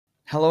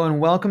Hello and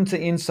welcome to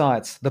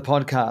Insights, the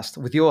podcast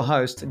with your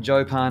host,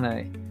 Joe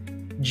Parnay.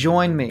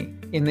 Join me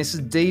in this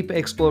deep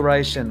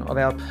exploration of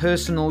our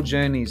personal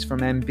journeys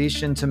from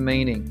ambition to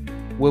meaning,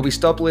 where we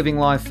stop living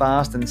life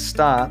fast and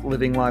start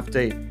living life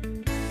deep.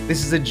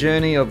 This is a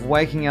journey of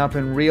waking up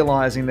and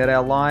realizing that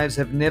our lives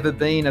have never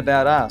been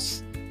about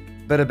us,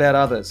 but about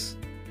others.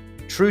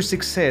 True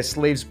success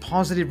leaves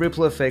positive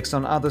ripple effects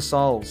on other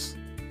souls.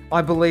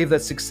 I believe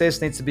that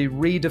success needs to be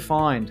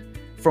redefined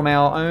from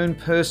our own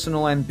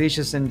personal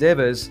ambitious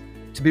endeavors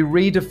to be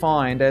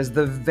redefined as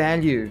the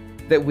value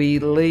that we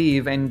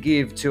leave and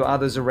give to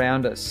others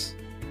around us.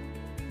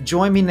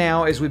 Join me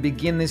now as we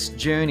begin this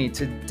journey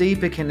to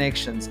deeper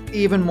connections,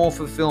 even more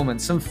fulfillment,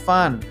 some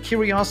fun,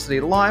 curiosity,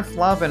 life,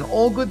 love, and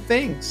all good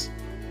things.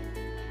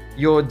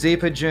 Your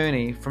deeper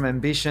journey from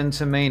ambition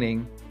to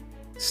meaning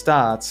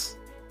starts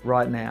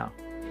right now.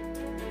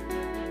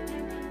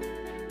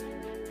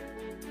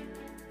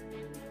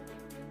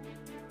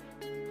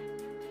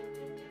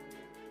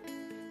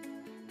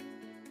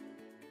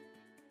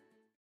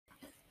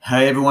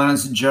 Hey everyone,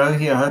 it's Joe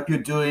here. I hope you're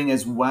doing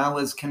as well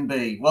as can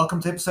be.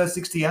 Welcome to episode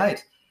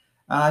 68.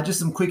 Just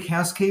some quick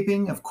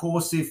housekeeping. Of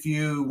course, if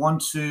you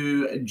want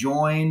to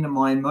join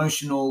my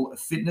Emotional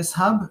Fitness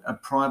Hub, a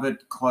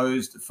private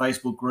closed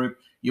Facebook group,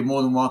 you're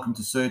more than welcome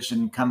to search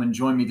and come and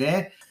join me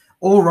there.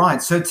 All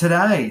right, so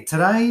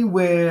today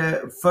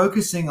we're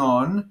focusing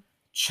on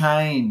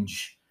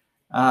change.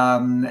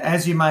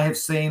 As you may have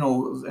seen,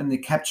 or in the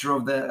capture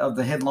of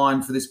the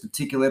headline for this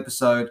particular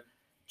episode,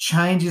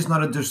 change is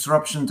not a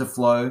disruption to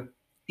flow.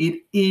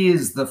 It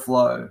is the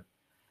flow.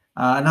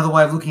 Another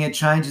way of looking at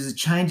change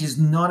is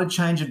not a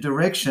change of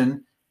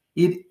direction.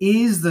 It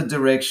is the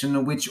direction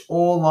in which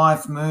all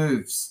life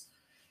moves.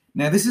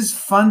 Now, this is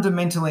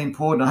fundamentally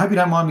important. I hope you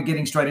don't mind me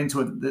getting straight into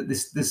it in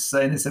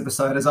this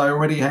episode, as I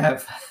already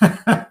have.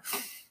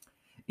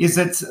 Is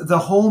that the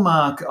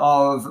hallmark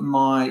of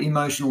my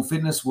emotional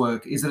fitness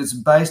work is that it's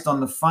based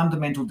on the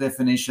fundamental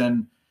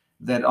definition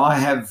that I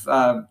have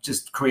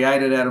just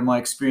created out of my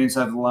experience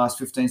over the last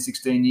 15,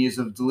 16 years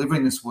of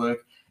delivering this work,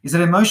 is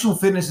that emotional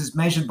fitness is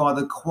measured by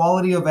the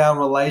quality of our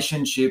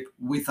relationship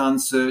with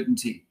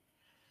uncertainty.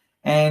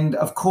 And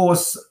of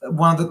course,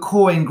 one of the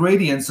core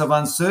ingredients of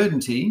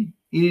uncertainty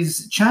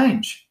is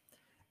change.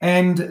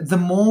 And the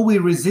more we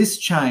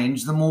resist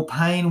change, the more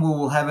pain we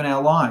will have in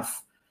our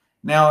life.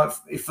 Now,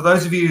 if for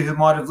those of you who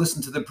might have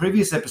listened to the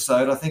previous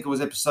episode, I think it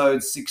was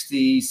episode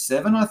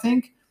 67,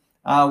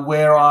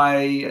 where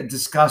I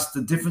discussed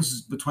the differences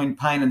between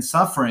pain and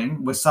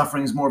suffering, where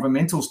suffering is more of a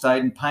mental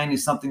state and pain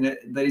is something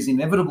that is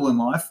inevitable in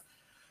life.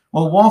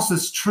 Well, whilst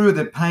it's true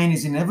that pain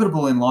is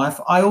inevitable in life,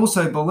 I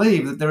also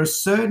believe that there are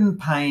certain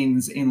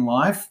pains in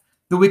life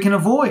that we can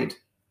avoid.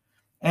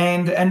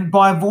 And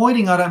by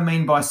avoiding, I don't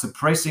mean by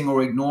suppressing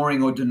or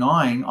ignoring or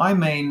denying. I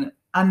mean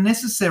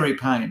unnecessary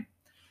pain.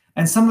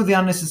 And some of the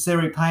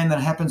unnecessary pain that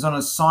happens on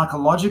a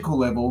psychological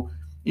level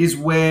is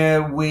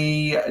where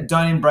we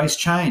don't embrace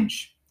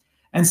change.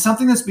 And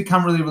something that's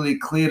become really, really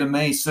clear to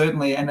me,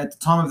 certainly, and at the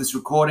time of this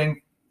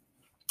recording,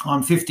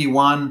 I'm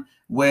 51.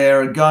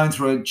 We're going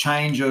through a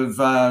change of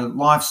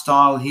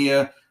lifestyle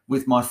here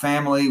with my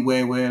family,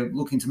 where we're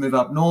looking to move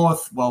up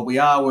north. While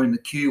we're in the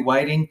queue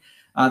waiting.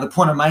 The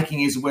point I'm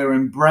making is we're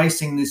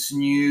embracing this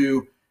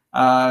new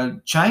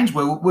change.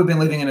 We've been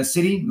living in a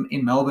city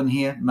in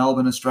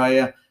Melbourne,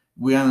 Australia.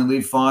 We only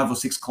live 5 or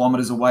 6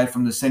 kilometres away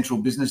from the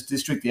central business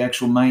district, the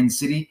actual main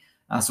city.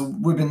 So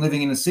we've been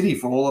living in a city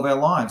for all of our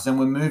lives, and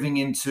we're moving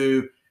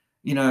into,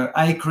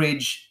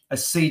 acreage, a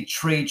sea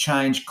tree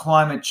change,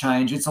 climate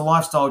change. It's a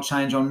lifestyle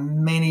change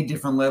on many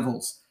different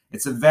levels.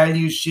 It's a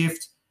value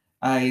shift,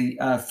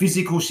 a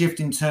physical shift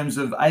in terms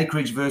of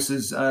acreage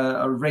versus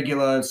a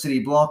regular city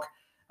block,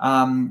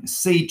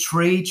 sea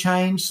tree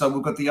change. So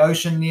we've got the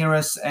ocean near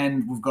us,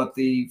 and we've got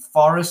the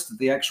forest,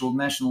 the actual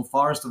national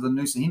forest of the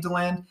Noosa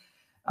hinterland.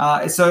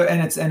 And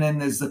then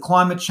there's the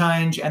climate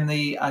change and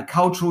the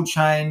cultural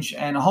change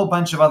and a whole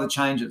bunch of other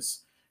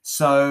changes.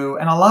 So,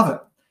 and I love it.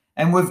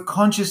 And we've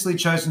consciously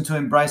chosen to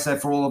embrace that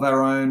for all of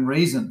our own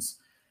reasons.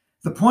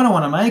 The point I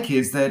want to make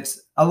is that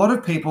a lot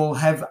of people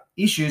have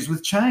issues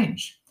with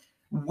change,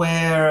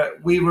 where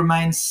we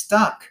remain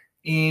stuck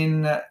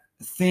in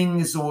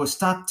things or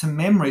stuck to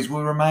memories.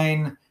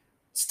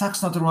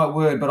 Stuck's not the right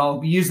word, but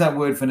I'll use that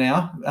word for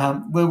now,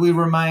 where we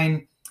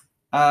remain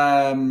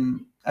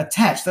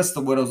attached. That's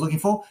the word I was looking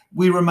for.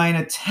 We remain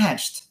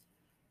attached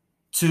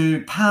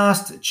to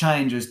past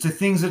changes, to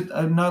things that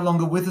are no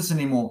longer with us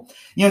anymore.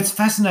 It's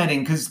fascinating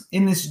because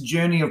in this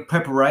journey of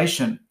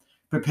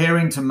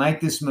preparing to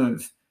make this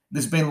move,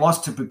 there's been lots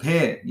to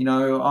prepare,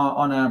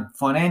 on a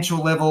financial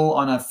level,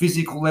 on a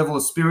physical level,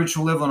 a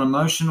spiritual level, an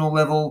emotional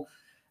level,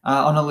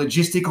 on a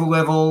logistical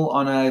level,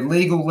 on a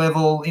legal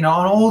level, on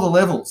all the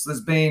levels.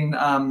 There's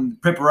been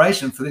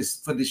preparation for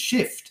this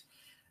shift.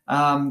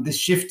 This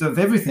shift of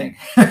everything,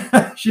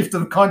 shift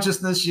of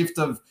consciousness, shift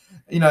of,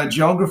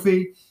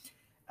 geography.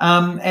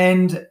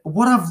 And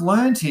what I've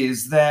learned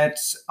is that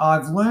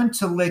I've learned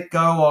to let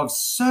go of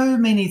so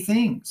many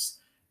things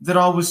that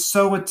I was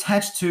so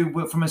attached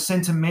to from a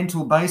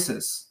sentimental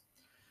basis.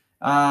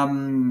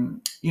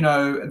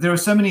 There are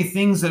so many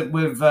things that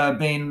we've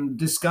been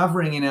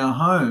discovering in our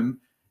home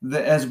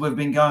that as we've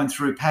been going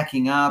through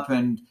packing up.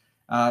 And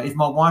if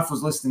my wife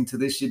was listening to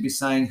this, she'd be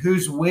saying,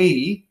 "Who's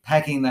we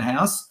packing the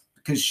house?"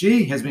 Because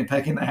she has been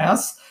packing the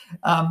house.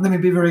 Let me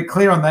be very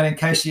clear on that in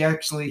case she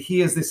actually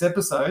hears this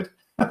episode.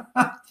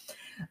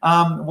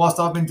 Whilst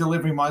I've been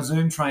delivering my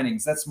Zoom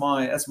trainings, that's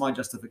my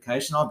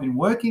justification. I've been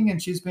working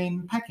and she's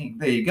been packing.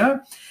 There you go.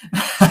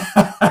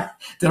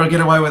 Did I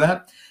get away with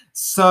that?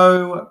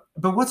 So,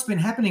 but what's been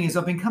happening is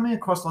I've been coming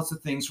across lots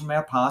of things from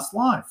our past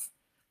life.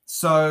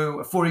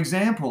 So, for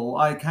example,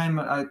 I came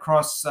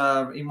across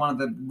in one of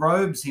the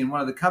robes here, in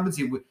one of the cupboards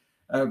here,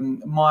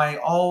 my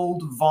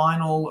old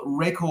vinyl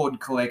record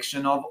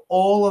collection of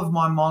all of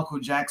my Michael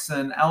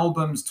Jackson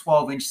albums,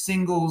 12-inch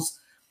singles,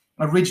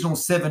 original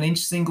 7-inch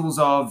singles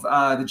of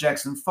the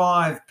Jackson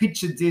 5,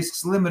 picture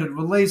discs, limited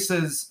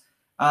releases,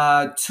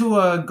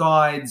 tour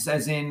guides,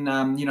 as in,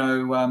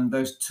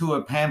 those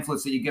tour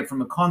pamphlets that you get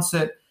from a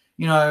concert,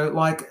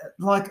 like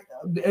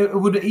it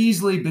would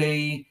easily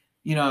be,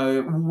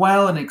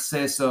 well in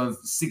excess of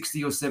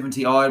 60 or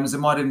 70 items. It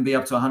might even be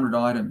up to 100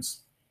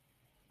 items.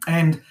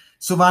 And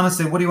Silvana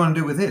said, "What do you want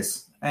to do with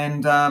this?"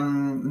 And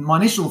my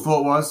initial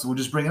thought was, we'll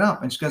just bring it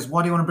up. And she goes,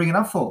 "Why do you want to bring it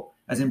up for?"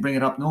 As in bring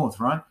it up north,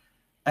 right?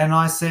 And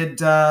I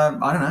said,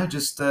 I don't know,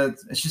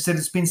 she said,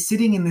 "It's been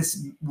sitting in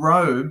this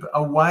robe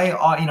away,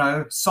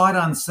 sight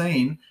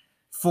unseen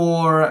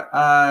for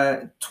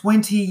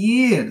 20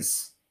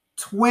 years.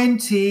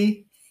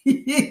 20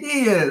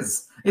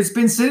 years. It's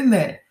been sitting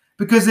there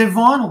because they're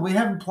vinyl. We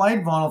haven't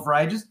played vinyl for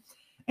ages."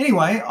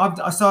 Anyway,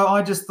 so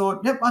I just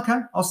thought, yep,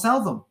 okay, I'll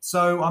sell them.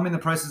 So I'm in the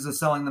process of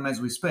selling them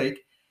as we speak.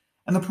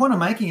 And the point I'm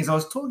making is I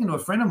was talking to a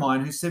friend of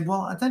mine who said,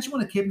 "Well, don't you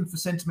want to keep them for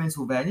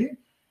sentimental value?"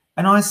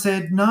 And I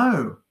said,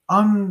 "No,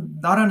 I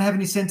don't have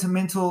any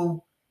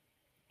sentimental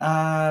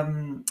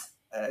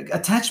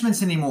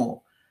attachments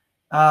anymore."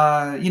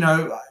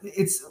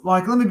 It's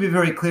like, let me be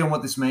very clear on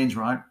what this means,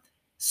 right?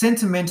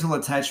 Sentimental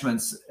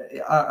attachments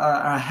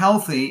are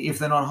healthy if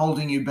they're not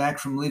holding you back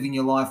from living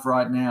your life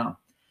right now.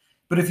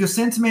 But if your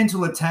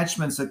sentimental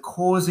attachments are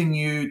causing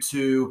you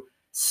to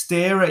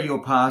stare at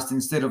your past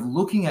instead of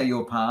looking at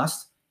your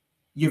past,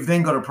 you've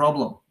then got a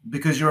problem,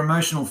 because your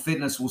emotional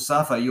fitness will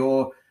suffer.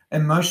 Your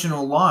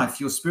emotional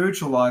life, your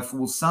spiritual life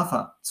will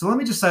suffer. So let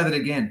me just say that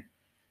again.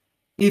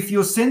 If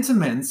your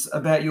sentiments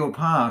about your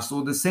past,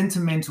 or the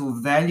sentimental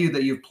value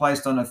that you've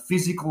placed on a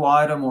physical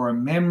item or a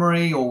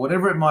memory or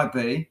whatever it might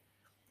be,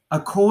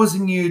 are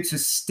causing you to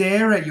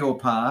stare at your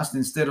past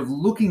instead of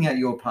looking at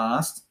your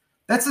past,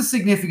 that's a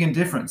significant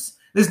difference.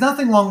 There's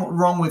nothing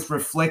wrong with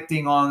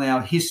reflecting on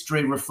our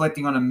history,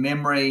 reflecting on a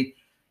memory,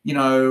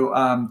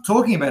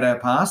 talking about our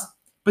past.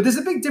 But there's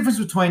a big difference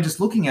between just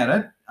looking at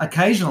it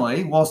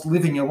occasionally whilst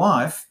living your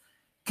life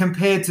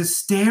compared to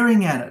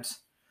staring at it.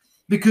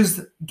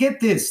 Because get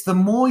this, the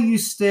more you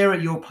stare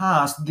at your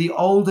past, the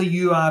older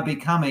you are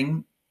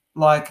becoming,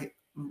 like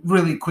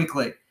really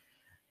quickly.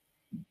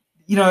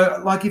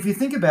 Like if you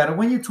think about it,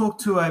 when you talk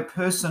to a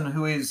person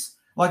who is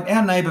like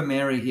our neighbor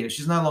Mary here,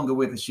 she's no longer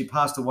with us. She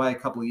passed away a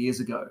couple of years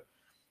ago.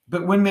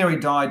 But when Mary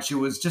died, she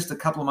was just a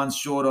couple of months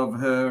short of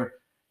her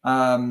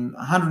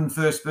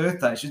 101st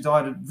birthday. She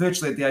died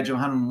virtually at the age of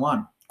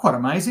 101. Quite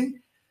amazing.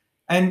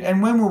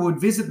 And when we would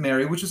visit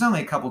Mary, which was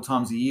only a couple of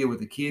times a year with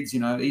the kids,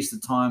 Easter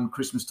time,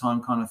 Christmas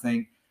time kind of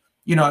thing,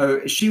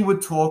 she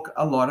would talk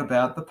a lot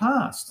about the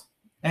past.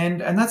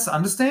 And that's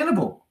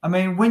understandable. I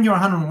mean, when you're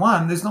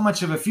 101, there's not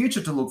much of a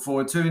future to look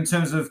forward to in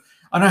terms of,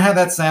 I know how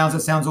that sounds.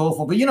 It sounds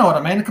awful, but you know what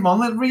I mean? Come on,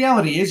 the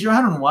reality is you're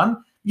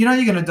 101.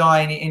 You're going to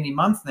die any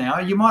month now.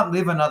 You might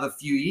live another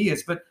few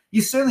years, but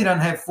you certainly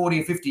don't have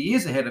 40 or 50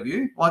 years ahead of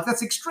you. Like,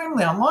 that's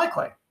extremely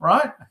unlikely,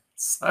 right?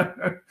 So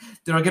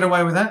did I get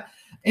away with that?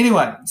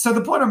 Anyway, so the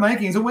point I'm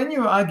making is that when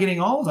you are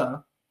getting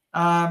older,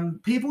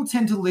 people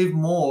tend to live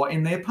more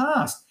in their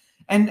past.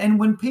 And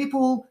when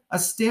people are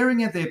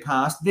staring at their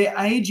past, they're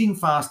aging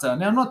faster.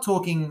 Now, I'm not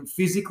talking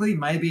physically.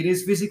 Maybe it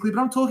is physically, but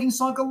I'm talking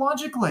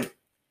psychologically.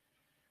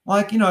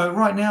 Like,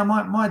 right now,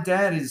 my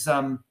dad is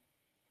a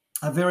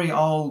very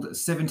old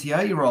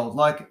 78-year-old.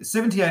 Like,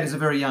 78 is a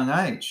very young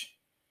age.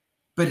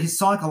 But he's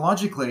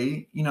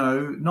psychologically,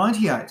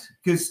 98.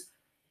 Because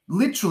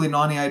literally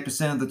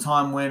 98% of the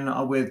time when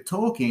we're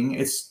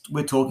talking,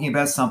 we're talking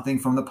about something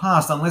from the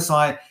past, unless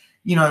I,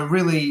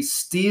 really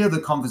steer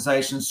the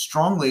conversation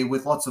strongly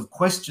with lots of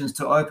questions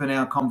to open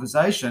our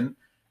conversation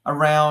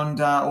around,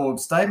 or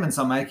statements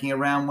I'm making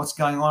around what's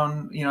going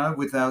on,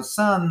 with our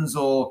sons,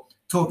 or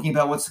talking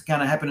about what's going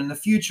to happen in the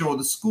future, or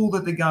the school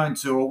that they're going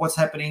to, or what's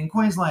happening in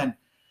Queensland.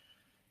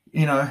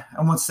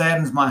 And what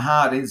saddens my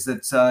heart is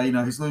that,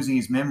 he's losing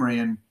his memory.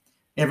 And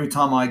every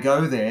time I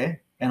go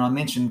there and I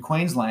mention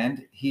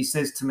Queensland, he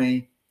says to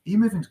me, "Are you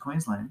moving to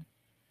Queensland?"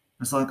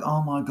 It's like,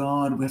 oh my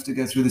God, we have to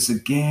go through this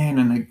again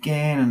and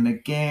again and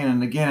again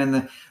and again.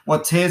 And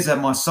what tears at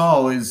my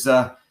soul is,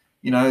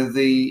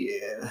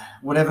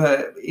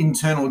 whatever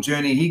internal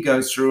journey he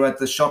goes through at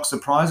the shock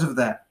surprise of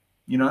that,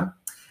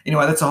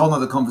 Anyway, that's a whole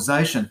nother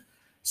conversation.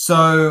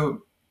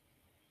 So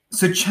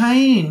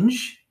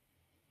change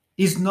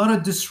is not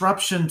a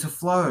disruption to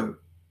flow.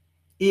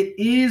 It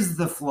is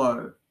the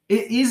flow.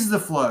 It is the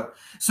flow.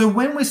 So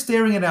when we're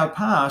staring at our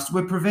past,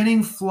 we're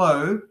preventing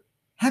flow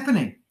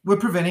happening. We're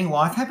preventing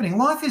life happening.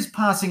 Life is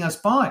passing us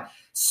by.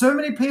 So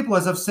many people,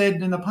 as I've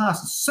said in the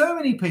past, so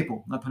many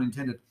people, no pun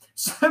intended,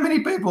 so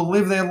many people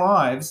live their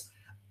lives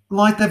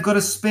like they've got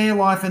a spare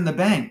life in the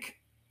bank,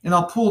 and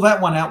they'll pull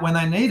that one out when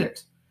they need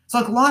it. It's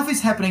like life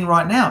is happening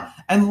right now,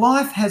 and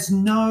life has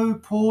no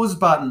pause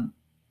button.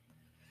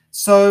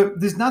 So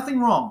there's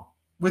nothing wrong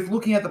with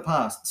looking at the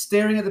past.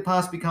 Staring at the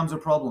past becomes a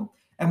problem.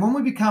 And when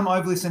we become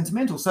overly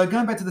sentimental, so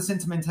going back to the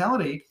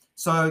sentimentality,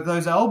 so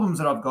those albums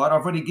that I've got,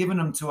 I've already given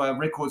them to a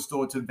record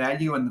store to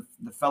value, and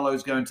the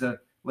fellow's going to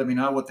let me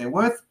know what they're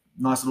worth.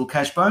 Nice little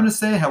cash bonus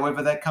there,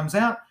 however that comes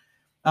out.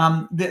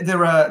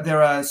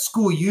 There are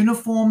school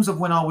uniforms of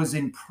when I was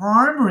in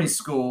primary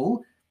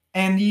school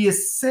and year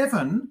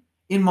 7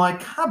 in my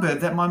cupboard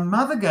that my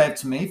mother gave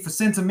to me for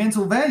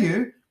sentimental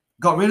value.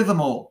 Got rid of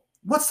them all.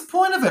 What's the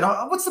point of it?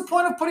 What's the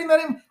point of putting that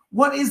in?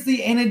 What is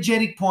the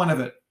energetic point of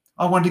it?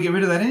 I wanted to get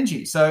rid of that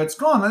energy, so it's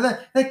gone.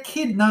 That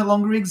kid no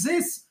longer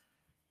exists,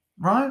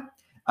 right?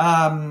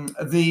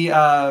 The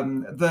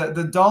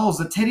dolls,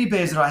 the teddy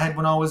bears that I had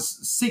when I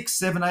was 6,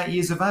 7, 8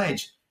 years of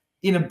age,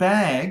 in a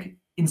bag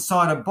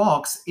inside a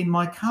box in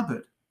my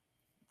cupboard.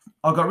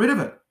 I got rid of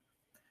it.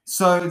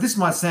 So this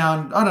might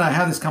sound, I don't know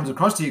how this comes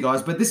across to you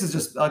guys, but this is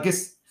just, I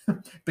guess,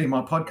 being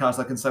my podcast,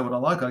 I can say what I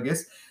like, I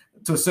guess,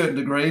 to a certain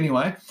degree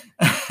anyway.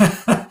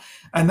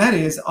 And that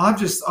is, I've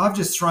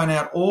just thrown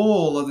out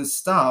all of this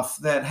stuff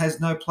that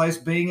has no place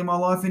being in my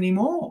life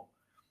anymore.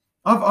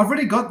 I've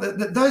already got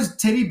those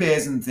teddy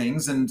bears and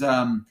things, and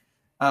the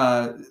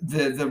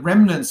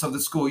remnants of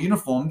the school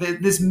uniform.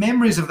 There's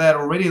memories of that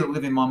already that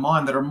live in my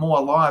mind that are more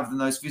alive than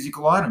those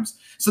physical items.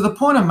 So the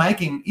point I'm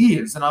making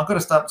is, and I've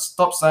got to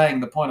stop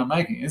saying the point I'm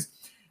making is,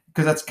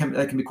 because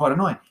that can be quite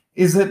annoying,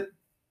 is that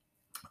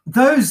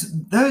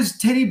those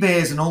teddy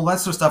bears and all that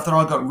sort of stuff that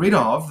I got rid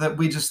of, that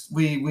we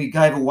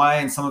gave away,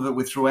 and some of it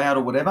we threw out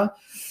or whatever.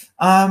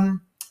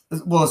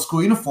 Well, a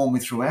school uniform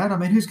we threw out. I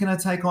mean, who's going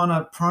to take on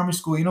a primary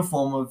school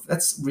uniform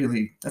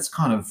that's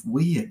kind of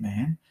weird,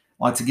 man.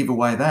 Like to give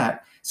away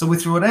that. So we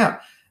threw it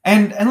out.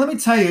 And let me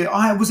tell you,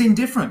 I was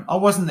indifferent. I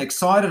wasn't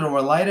excited or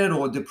elated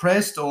or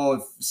depressed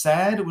or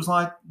sad. It was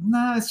like,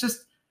 no, it's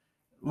just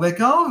let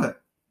go of it.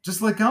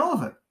 Just let go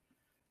of it.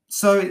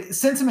 So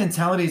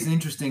sentimentality is an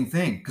interesting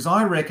thing, because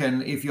I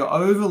reckon if you're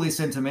overly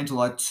sentimental,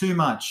 like too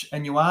much,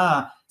 and you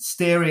are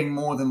staring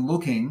more than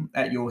looking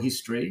at your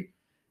history,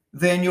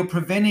 then you're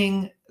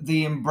preventing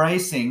the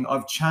embracing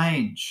of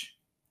change.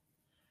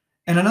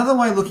 And another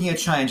way of looking at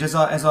change, as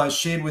I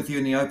shared with you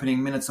in the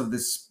opening minutes of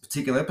this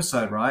particular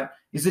episode, right,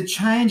 is that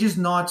change is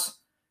not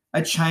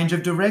a change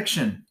of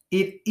direction.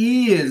 It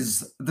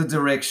is the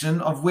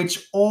direction of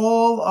which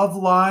all of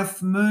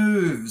life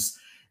moves.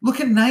 Look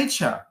at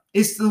nature.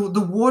 It's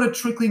the water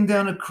trickling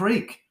down a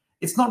creek.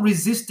 It's not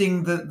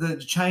resisting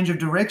the change of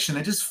direction.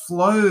 It just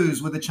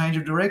flows with the change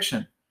of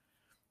direction.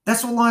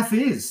 That's what life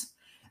is.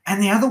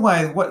 And the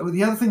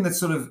other thing that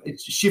sort of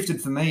it's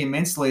shifted for me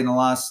immensely in the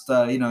last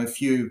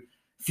few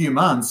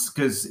months,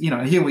 because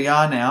here we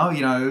are now,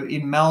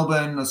 in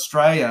Melbourne,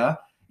 Australia.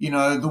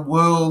 The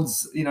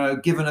world's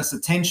given us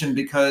attention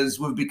because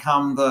we've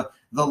become the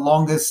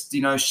longest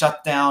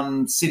shut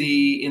down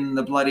city in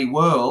the bloody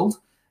world.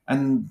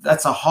 And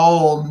that's a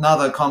whole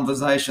nother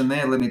conversation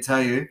there, let me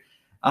tell you.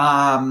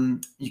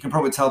 You can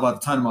probably tell by the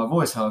tone of my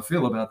voice how I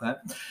feel about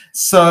that.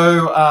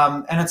 So,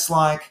 and it's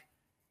like,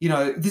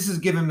 this has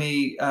given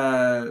me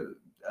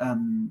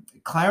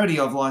clarity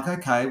of like,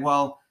 okay,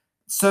 well,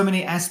 so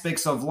many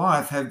aspects of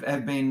life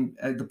have been,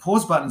 the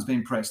pause button's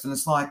been pressed. And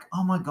it's like,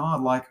 oh my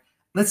God, like,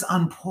 let's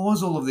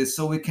unpause all of this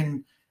so we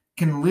can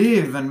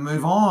live and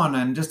move on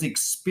and just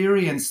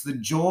experience the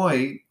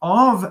joy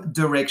of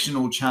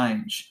directional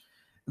change.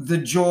 The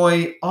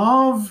joy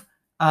of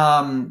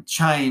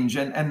change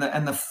and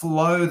the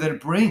flow that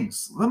it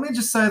brings. Let me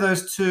just say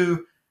those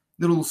two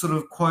little sort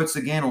of quotes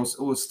again,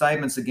 or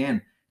statements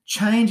again.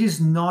 Change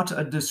is not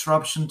a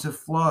disruption to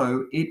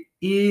flow. It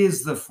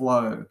is the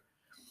flow.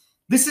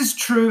 This is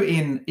true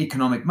in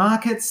economic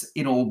markets,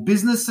 in all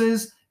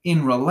businesses,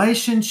 in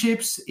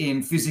relationships,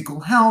 in physical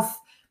health,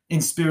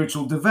 in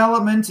spiritual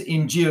development,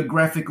 in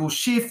geographical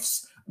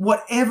shifts.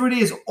 Whatever it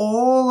is,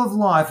 all of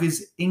life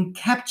is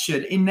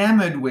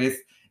enamored with.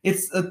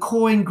 It's the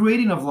core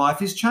ingredient of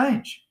life is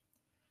change.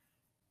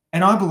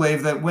 And I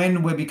believe that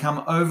when we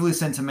become overly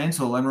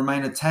sentimental and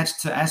remain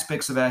attached to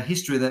aspects of our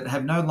history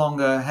that no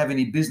longer have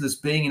any business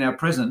being in our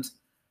present,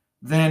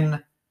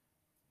 then,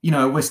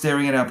 we're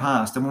staring at our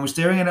past. And when we're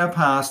staring at our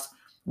past,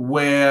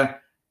 we're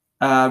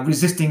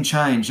resisting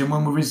change. And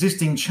when we're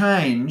resisting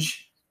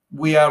change,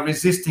 we are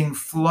resisting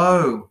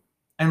flow.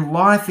 And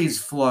life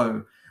is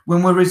flow.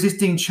 When we're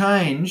resisting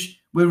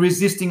change, we're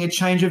resisting a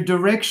change of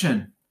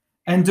direction.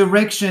 And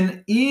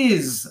direction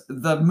is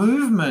the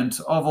movement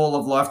of all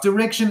of life.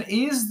 Direction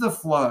is the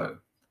flow.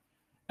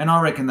 And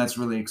I reckon that's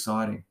really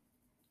exciting.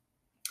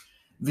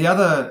 The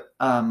other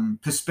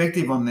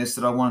perspective on this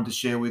that I wanted to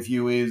share with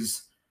you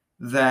is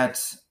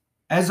that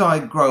as I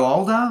grow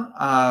older,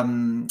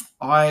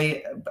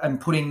 I am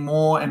putting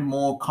more and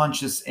more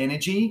conscious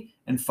energy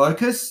and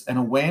focus and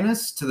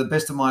awareness to the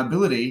best of my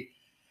ability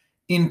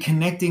in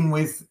connecting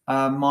with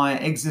my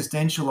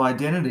existential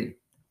identity.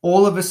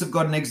 All of us have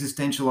got an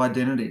existential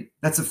identity.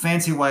 That's a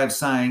fancy way of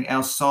saying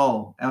our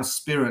soul, our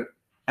spirit,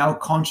 our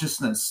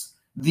consciousness,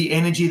 the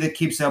energy that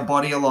keeps our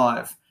body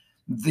alive,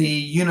 the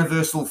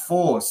universal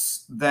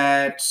force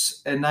that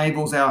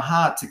enables our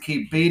heart to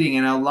keep beating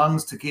and our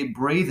lungs to keep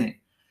breathing.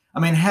 I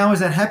mean, how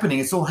is that happening?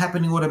 It's all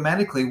happening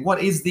automatically.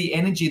 What is the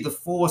energy, the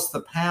force,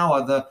 the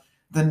power,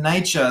 the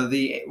nature,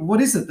 what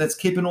is it that's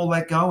keeping all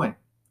that going?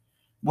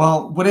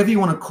 Well, whatever you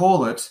want to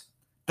call it,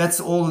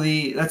 that's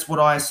what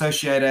I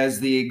associate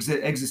as the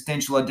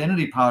existential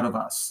identity part of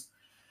us.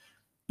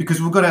 Because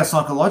we've got our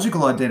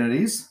psychological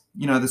identities,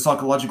 the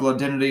psychological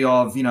identity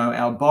of,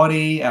 our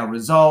body, our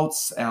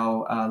results,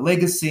 our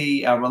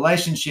legacy, our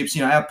relationships,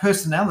 our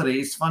personality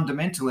is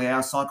fundamentally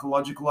our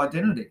psychological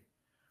identity.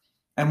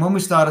 And when we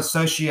start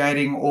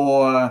associating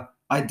or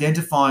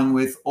identifying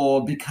with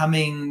or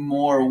becoming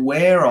more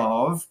aware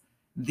of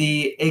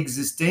the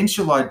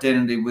existential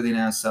identity within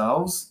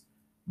ourselves,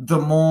 the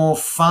more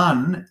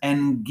fun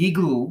and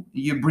giggle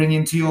you bring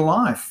into your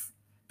life,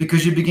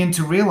 because you begin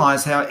to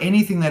realize how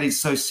anything that is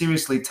so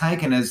seriously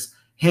taken as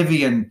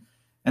heavy and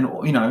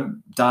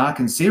dark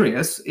and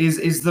serious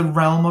is the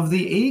realm of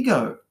the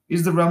ego,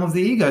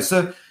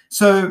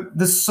 So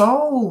the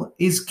soul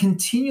is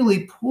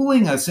continually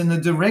pulling us in the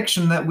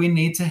direction that we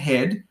need to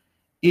head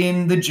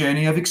in the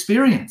journey of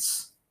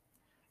experience.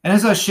 And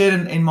as I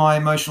shared in my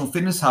Emotional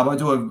Fitness Hub, I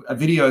do a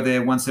video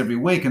there once every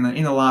week. And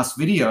in the last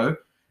video,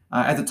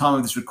 at the time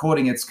of this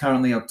recording, it's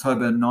currently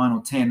October 9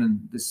 or 10,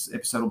 and this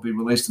episode will be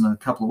released in a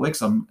couple of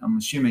weeks, I'm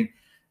assuming.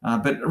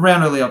 But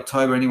around early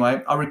October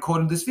anyway, I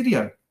recorded this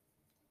video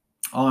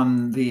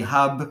on the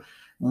hub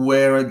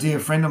where a dear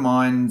friend of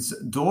mine's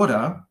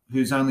daughter,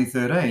 who's only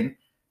 13,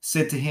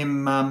 said to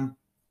him,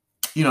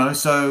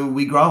 so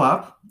we grow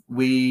up,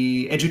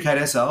 we educate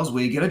ourselves,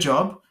 we get a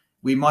job,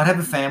 we might have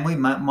a family,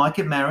 might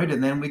get married,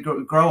 and then we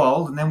grow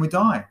old, and then we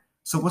die.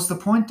 So what's the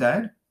point,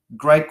 Dad?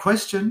 Great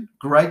question.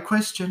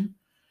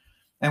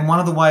 And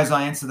one of the ways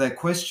I answer that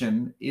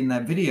question in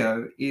that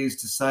video is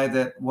to say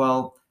that,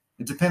 well,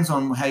 it depends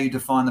on how you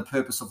define the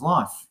purpose of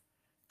life.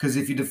 Because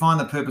if you define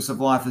the purpose of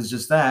life as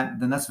just that,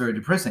 then that's very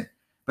depressing.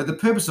 But the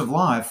purpose of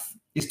life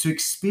is to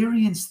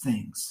experience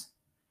things.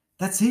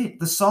 That's it.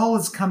 The soul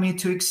has come here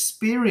to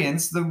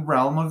experience the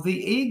realm of the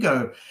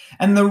ego.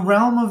 And the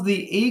realm of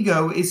the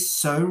ego is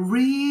so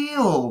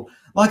real.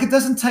 Like, it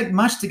doesn't take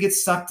much to get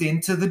sucked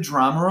into the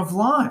drama of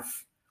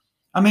life.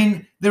 I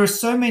mean, there are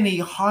so many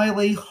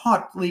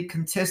hotly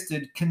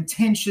contested,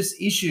 contentious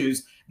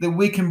issues that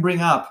we can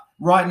bring up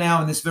right now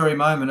in this very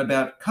moment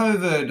about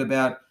COVID,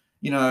 about,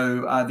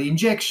 the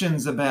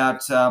injections,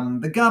 about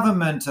the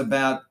government,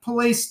 about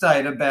police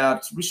state,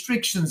 about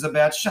restrictions,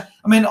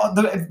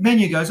 the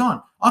menu goes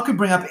on. I could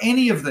bring up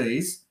any of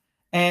these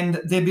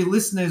and there'd be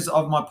listeners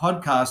of my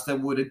podcast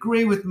that would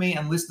agree with me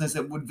and listeners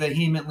that would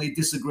vehemently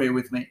disagree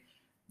with me.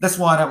 That's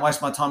why I don't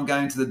waste my time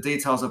going into the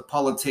details of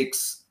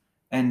politics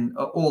and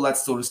all that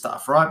sort of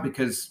stuff, right?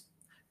 Because,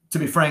 to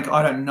be frank,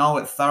 I don't know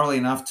it thoroughly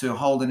enough to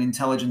hold an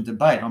intelligent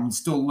debate. I'm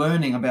still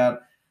learning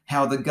about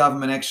how the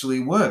government actually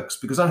works,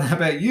 because I don't know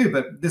about you,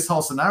 but this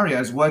whole scenario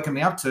has woken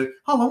me up to,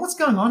 hold on, what's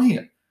going on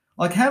here?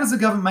 Like, how does the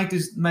government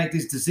make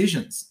these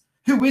decisions?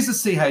 Who is a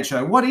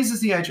CHO? What is a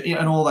CHO?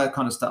 And all that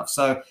kind of stuff.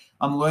 So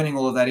I'm learning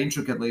all of that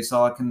intricately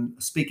so I can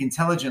speak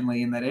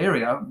intelligently in that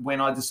area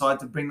when I decide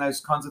to bring those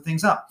kinds of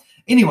things up.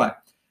 Anyway,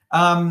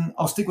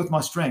 I'll stick with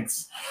my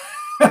strengths.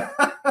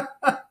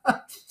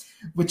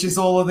 Which is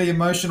all of the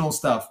emotional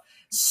stuff.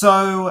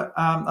 So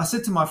I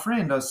said to my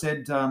friend, a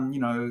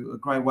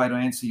great way to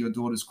answer your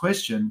daughter's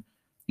question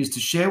is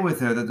to share with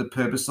her that the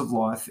purpose of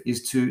life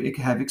is to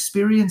have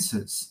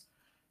experiences.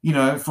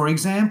 For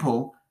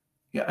example,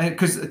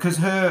 because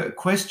her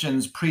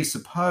questions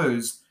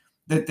presuppose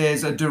that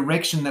there's a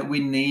direction that we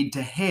need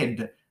to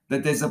head,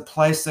 that there's a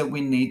place that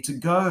we need to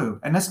go.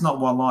 And that's not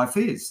what life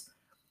is.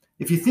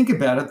 If you think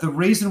about it, the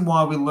reason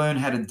why we learn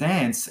how to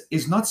dance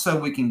is not so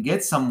we can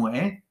get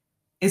somewhere.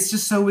 It's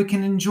just so we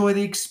can enjoy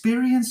the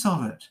experience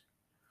of it.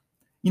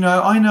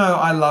 I know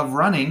I love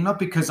running, not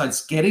because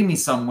it's getting me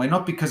somewhere,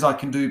 not because I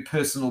can do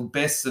personal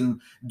bests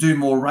and do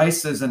more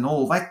races and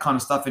all that kind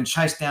of stuff and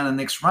chase down the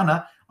next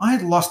runner. I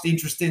had lost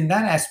interest in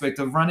that aspect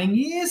of running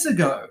years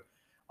ago.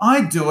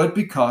 I do it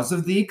because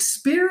of the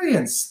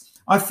experience.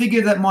 I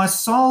figure that my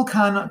soul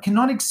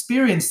cannot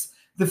experience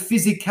the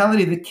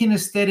physicality, the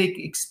kinesthetic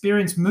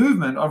experience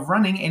movement of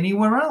running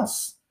anywhere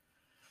else.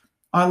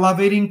 I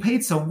love eating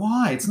pizza.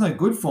 Why? It's no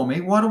good for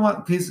me. Why do I?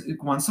 Because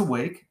once a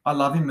week, I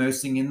love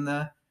immersing in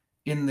the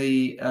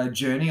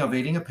journey of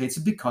eating a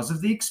pizza because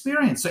of the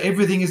experience. So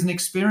everything is an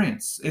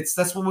experience.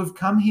 That's what we've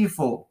come here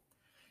for.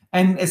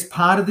 And as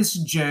part of this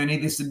journey,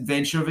 this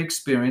adventure of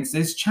experience,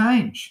 there's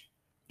change.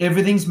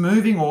 Everything's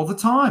moving all the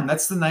time.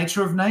 That's the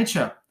nature of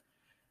nature.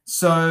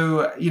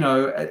 So,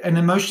 an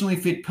emotionally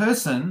fit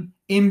person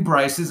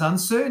embraces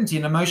uncertainty.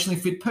 An emotionally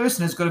fit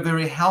person has got a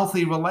very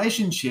healthy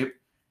relationship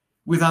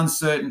with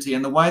uncertainty.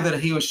 And the way that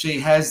he or she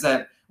has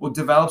that or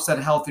develops that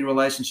healthy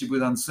relationship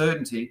with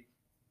uncertainty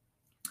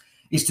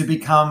is to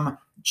become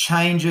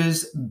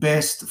change's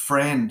best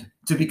friend,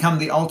 to become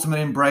the ultimate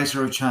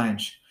embracer of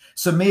change.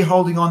 So me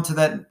holding on to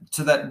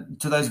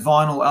those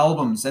vinyl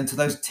albums and to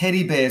those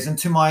teddy bears and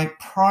to my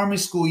primary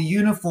school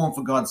uniform,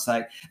 for God's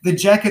sake, the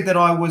jacket that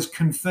I was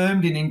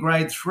confirmed in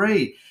grade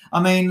 3.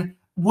 I mean,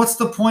 what's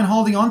the point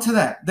holding on to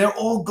that? They're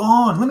all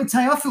gone. Let me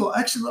tell you, I feel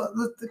actually,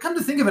 come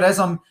to think of it, as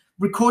I'm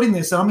recording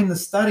this, I'm in the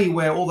study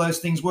where all those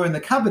things were in the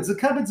cupboards. The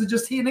cupboards are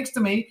just here next to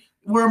me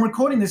where I'm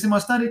recording this in my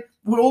study,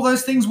 where all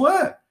those things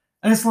were.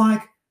 And it's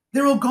like,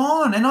 they're all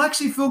gone. And I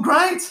actually feel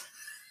great.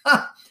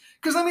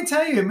 Because let me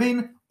tell you, I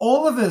mean,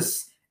 all of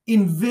us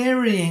in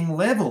varying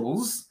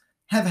levels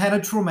have had a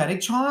traumatic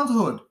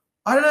childhood.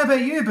 I don't know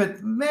about you,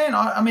 but man,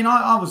 I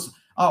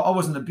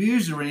wasn't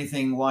abused or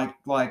anything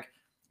like,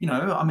 you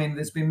know, I mean,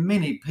 there's been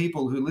many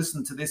people who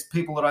listen to this,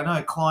 people that I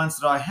know, clients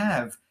that I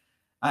have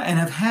and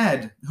have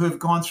had, who have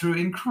gone through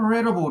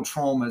incredible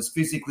traumas,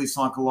 physically,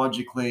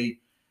 psychologically,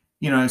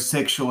 you know,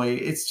 sexually.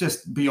 It's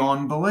just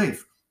beyond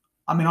belief.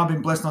 I mean, I've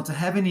been blessed not to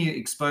have any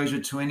exposure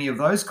to any of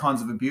those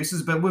kinds of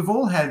abuses, but we've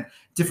all had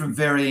different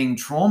varying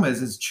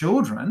traumas as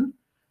children.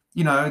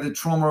 You know, the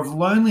trauma of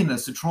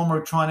loneliness, the trauma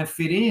of trying to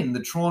fit in,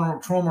 the trauma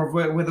of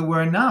whether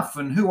we're enough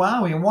and who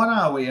are we and what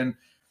are we, and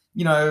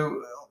you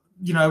know,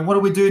 what do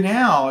we do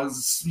now?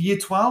 As year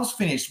 12's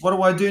finished, what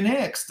do I do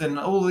next? And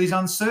all these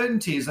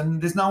uncertainties,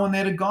 and there's no one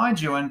there to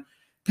guide you. And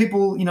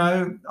people, you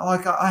know,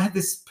 like I had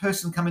this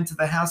person come into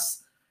the house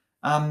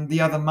the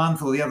other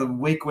month or the other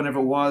week, whenever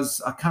it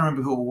was. I can't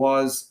remember who it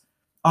was.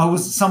 I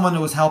was someone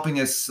who was helping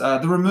us,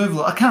 the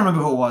removal. I can't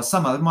remember who it was.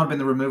 It might have been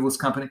the removals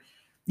company.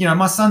 You know,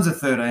 my sons are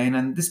 13,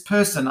 and this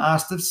person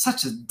asked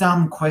such a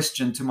dumb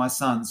question to my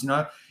sons. You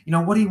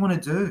know, what do you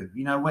want to do?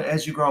 You know,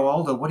 as you grow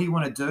older, what do you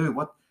want to do?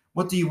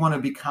 What do you want to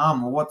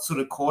become? Or what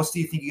sort of course do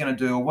you think you're going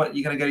to do? Or what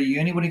you're going to go to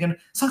uni? What are you going to?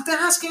 It's like they're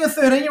asking a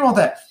 13-year-old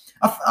that.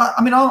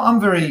 I mean, I'm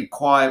very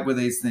quiet with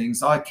these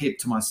things. I keep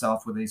to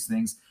myself with these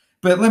things.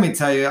 But let me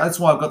tell you, that's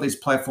why I've got these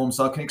platforms,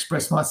 so I can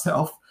express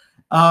myself.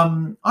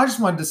 I just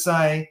wanted to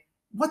say,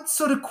 what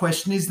sort of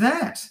question is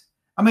that?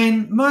 I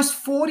mean,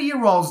 most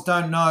 40-year-olds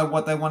don't know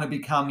what they want to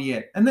become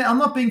yet. And I'm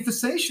not being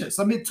facetious.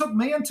 I mean, it took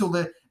me until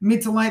the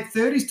mid to late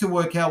 30s to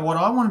work out what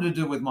I wanted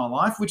to do with my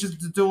life, which is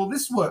to do all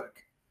this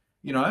work,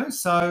 you know?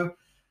 So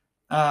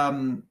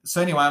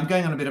anyway, I'm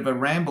going on a bit of a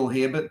ramble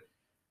here, but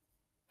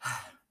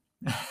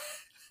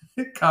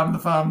calm the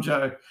farm,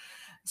 Joe.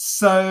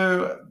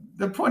 So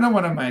the point I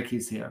want to make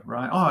is here,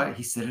 right? Oh,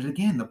 he said it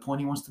again. The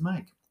point he wants to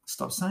make.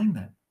 Stop saying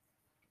that.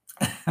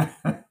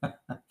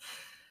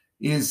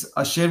 Is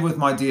I shared with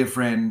my dear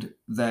friend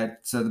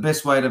that the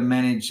best way to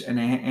manage and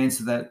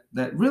answer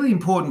that really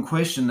important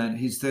question that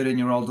his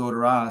 13-year-old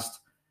daughter asked,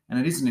 and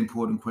it is an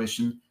important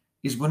question,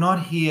 is we're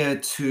not here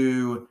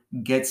to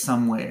get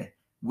somewhere.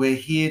 We're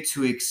here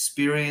to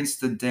experience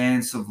the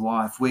dance of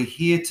life. We're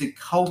here to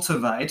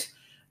cultivate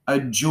a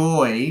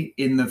joy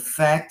in the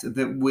fact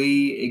that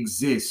we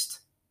exist.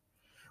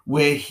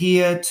 We're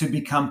here to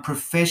become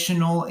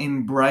professional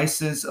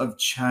embracers of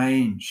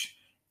change.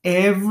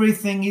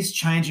 Everything is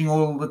changing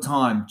all the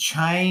time.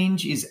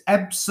 Change is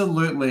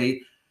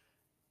absolutely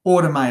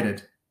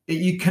automated.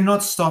 You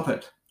cannot stop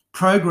it.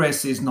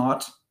 Progress is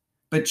not,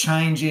 but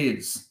change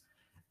is.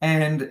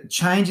 And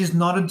change is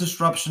not a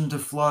disruption to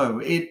flow.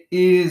 It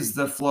is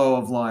the flow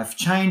of life.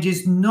 Change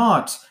is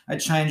not a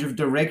change of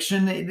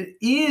direction. It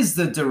is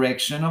the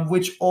direction of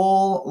which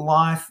all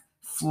life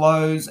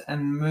flows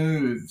and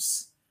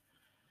moves.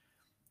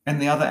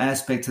 And the other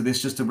aspect to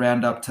this, just to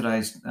round up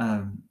today's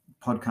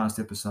podcast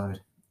episode,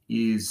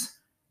 is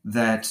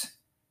that,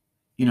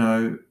 you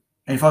know,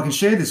 and if I can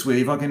share this with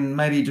you, if I can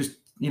maybe just,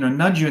 you know,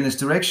 nudge you in this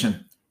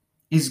direction,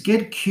 is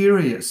get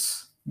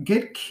curious.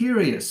 Get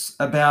curious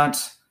about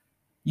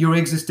your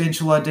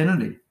existential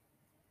identity,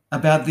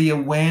 about the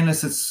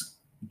awareness that's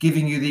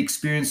giving you the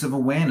experience of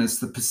awareness,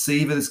 the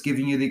perceiver that's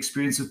giving you the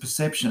experience of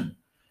perception,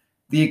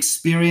 the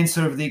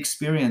experiencer of the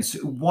experience.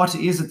 What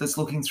is it that's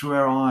looking through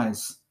our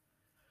eyes?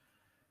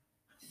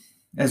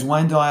 As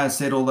Wayne Dyer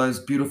said all those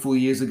beautiful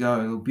years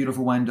ago,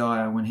 beautiful Wayne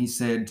Dyer, when he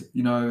said,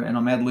 you know, and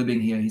I'm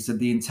ad-libbing here, he said,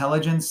 the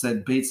intelligence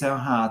that beats our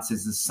hearts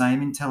is the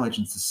same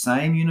intelligence, the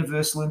same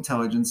universal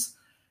intelligence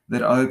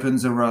that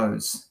opens a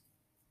rose.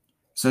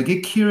 So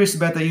get curious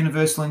about that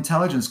universal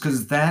intelligence,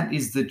 because that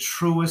is the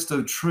truest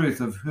of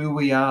truth of who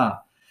we are.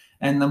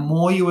 And the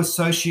more you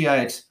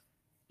associate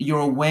your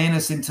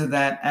awareness into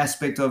that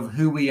aspect of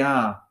who we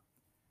are,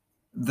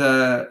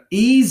 the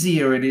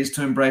easier it is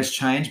to embrace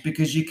change,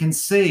 because you can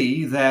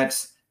see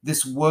that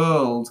this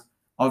world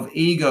of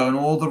ego and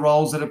all the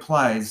roles that it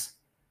plays,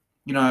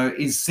 you know,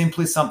 is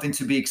simply something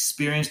to be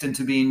experienced and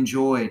to be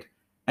enjoyed.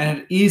 And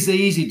it is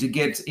easy to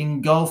get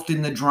engulfed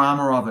in the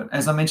drama of it.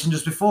 As I mentioned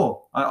just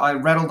before, I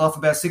rattled off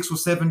about 6 or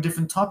 7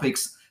 different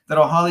topics that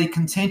are highly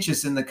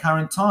contentious in the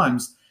current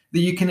times, that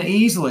you can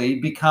easily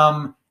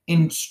become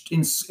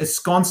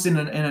ensconced in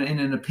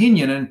an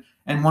opinion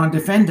and want to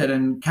defend it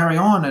and carry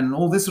on and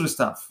all this sort of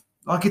stuff.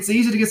 Like, it's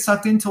easy to get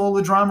sucked into all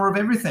the drama of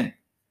everything.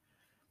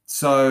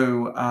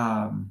 So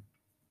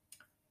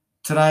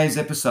today's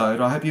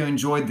episode, I hope you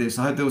enjoyed this.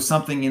 I hope there was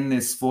something in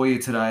this for you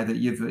today that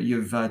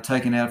you've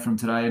taken out from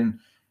today. And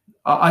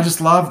I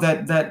just love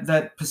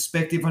that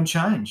perspective on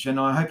change. And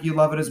I hope you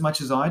love it as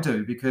much as I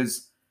do,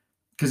 because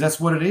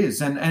that's what it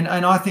is. And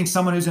I think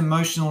someone who's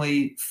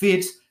emotionally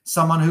fit,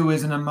 someone who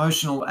is an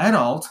emotional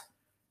adult,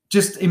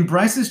 just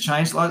embraces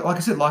change, like I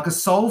said, like a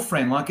soul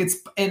friend, like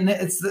it's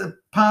the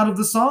part of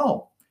the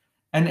soul.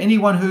 And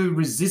anyone who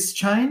resists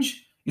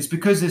change is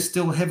because they're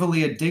still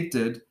heavily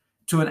addicted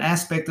to an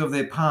aspect of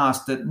their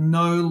past that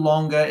no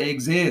longer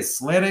exists.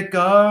 Let it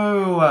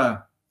go.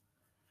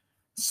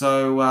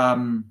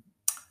 So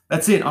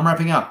that's it. I'm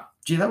wrapping up.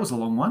 Gee, that was a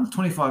long one,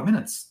 25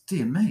 minutes.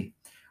 Dear me.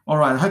 All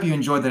right, I hope you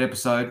enjoyed that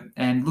episode,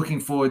 and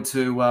looking forward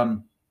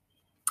to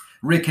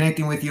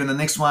reconnecting with you in the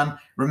next one.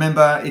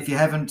 Remember, if you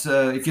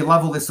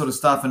love all this sort of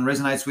stuff and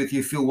resonates with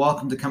you, feel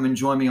welcome to come and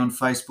join me on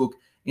Facebook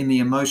in the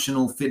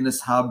Emotional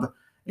Fitness Hub.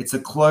 It's a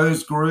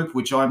closed group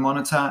which I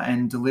monitor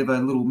and deliver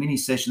little mini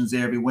sessions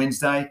there every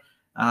Wednesday.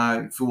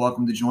 Feel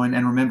welcome to join.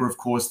 And remember, of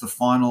course, the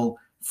final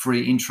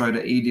free intro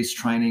to EDIS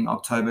training,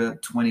 October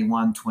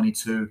 21,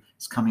 22.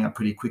 It's coming up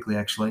pretty quickly,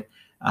 actually.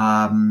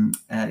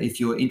 If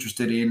you're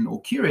interested in or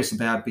curious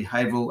about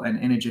behavioral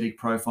and energetic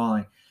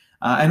profiling.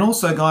 And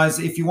also, guys,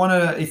 if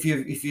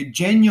you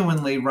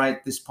genuinely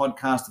rate this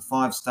podcast a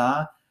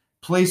 5-star,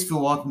 please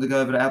feel welcome to go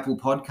over to Apple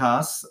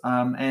Podcasts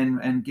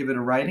and give it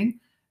a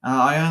rating.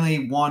 I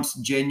only want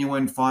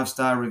genuine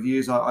 5-star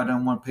reviews. I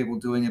don't want people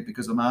doing it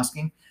because I'm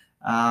asking.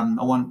 I'm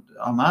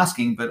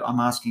asking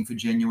for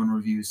genuine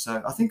reviews.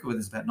 So I think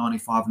there's about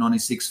 95,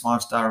 96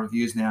 5-star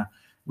reviews now,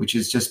 which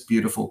is just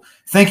beautiful.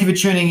 Thank you for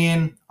tuning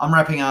in. I'm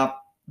wrapping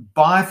up.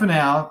 Bye for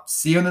now.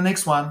 See you in the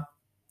next one.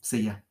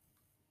 See ya.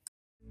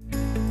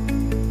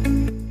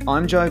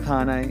 I'm Joe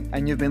Pane,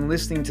 and you've been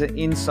listening to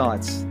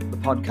Insights, the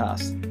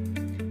podcast.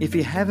 If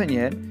you haven't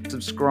yet,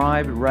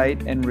 subscribe,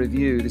 rate, and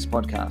review this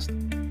podcast.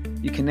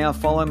 You can now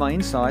follow my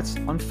insights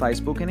on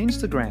Facebook and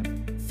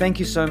Instagram.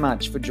 Thank you so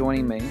much for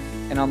joining me,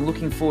 and I'm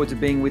looking forward to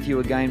being with you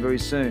again very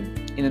soon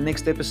in the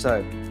next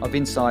episode of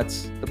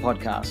Insights, the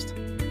podcast.